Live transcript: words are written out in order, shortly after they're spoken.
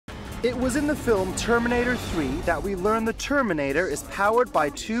It was in the film Terminator 3 that we learned the Terminator is powered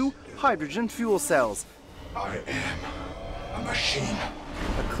by 2 hydrogen fuel cells. I am a machine.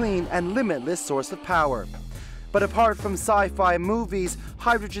 A clean and limitless source of power. But apart from sci-fi movies,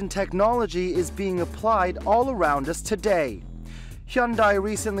 hydrogen technology is being applied all around us today. Hyundai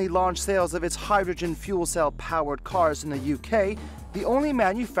recently launched sales of its hydrogen fuel cell powered cars in the UK, the only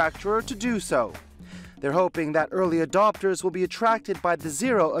manufacturer to do so. They're hoping that early adopters will be attracted by the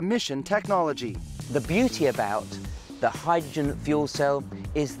zero-emission technology. The beauty about the hydrogen fuel cell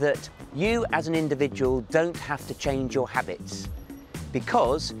is that you as an individual don't have to change your habits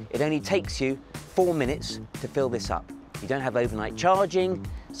because it only takes you 4 minutes to fill this up. You don't have overnight charging,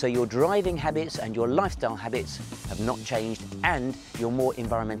 so your driving habits and your lifestyle habits have not changed and you're more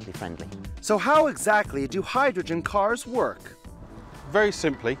environmentally friendly. So how exactly do hydrogen cars work? Very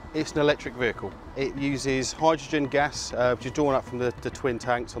simply, it's an electric vehicle. It uses hydrogen gas, which is drawn up from the twin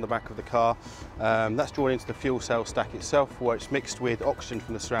tanks on the back of the car. That's drawn into the fuel cell stack itself, where it's mixed with oxygen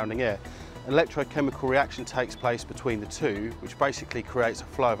from the surrounding air. An electrochemical reaction takes place between the two, which basically creates a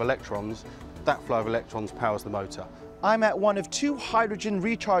flow of electrons. That flow of electrons powers the motor. I'm at one of 2 hydrogen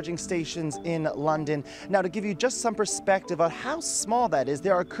recharging stations in London. Now, to give you just some perspective on how small that is,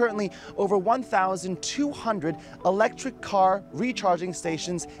 there are currently over 1,200 electric car recharging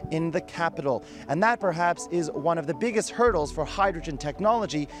stations in the capital. And that perhaps is one of the biggest hurdles for hydrogen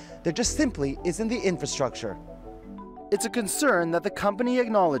technology. There just simply isn't the infrastructure. It's a concern that the company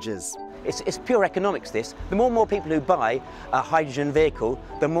acknowledges. It's pure economics, this. The more and more people who buy a hydrogen vehicle,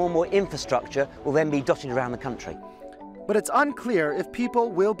 the more and more infrastructure will then be dotted around the country. But it's unclear if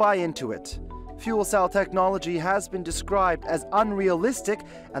people will buy into it. Fuel cell technology has been described as unrealistic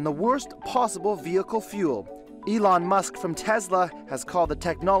and the worst possible vehicle fuel. Elon Musk from Tesla has called the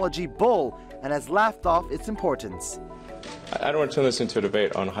technology bull and has laughed off its importance. I don't want to turn this into a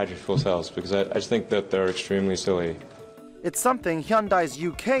debate on hydrogen fuel cells because I just think that they're extremely silly. It's something Hyundai's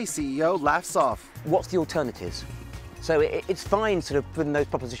UK CEO laughs off. What's the alternatives? So it's fine sort of putting those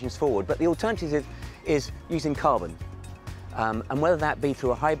propositions forward, but the alternative is using carbon. And whether that be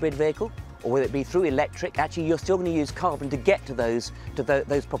through a hybrid vehicle or whether it be through electric, actually you're still going to use carbon to get to those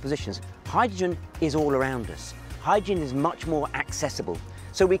propositions. Hydrogen is all around us. Hydrogen is much more accessible.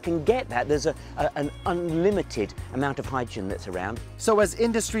 So we can get that. There's an unlimited amount of hydrogen that's around. So as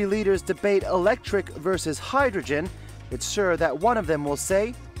industry leaders debate electric versus hydrogen, it's sure that one of them will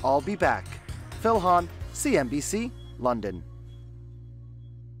say, "I'll be back." Phil Hahn, CNBC, London.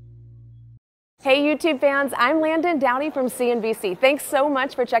 Hey YouTube fans, I'm Landon Dowdy from CNBC. Thanks so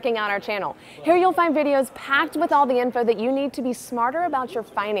much for checking out our channel. Here you'll find videos packed with all the info that you need to be smarter about your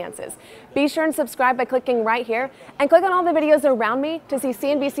finances. Be sure and subscribe by clicking right here and click on all the videos around me to see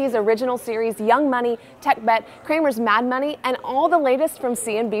CNBC's original series Young Money, Tech Bet, Kramer's Mad Money, and all the latest from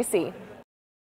CNBC.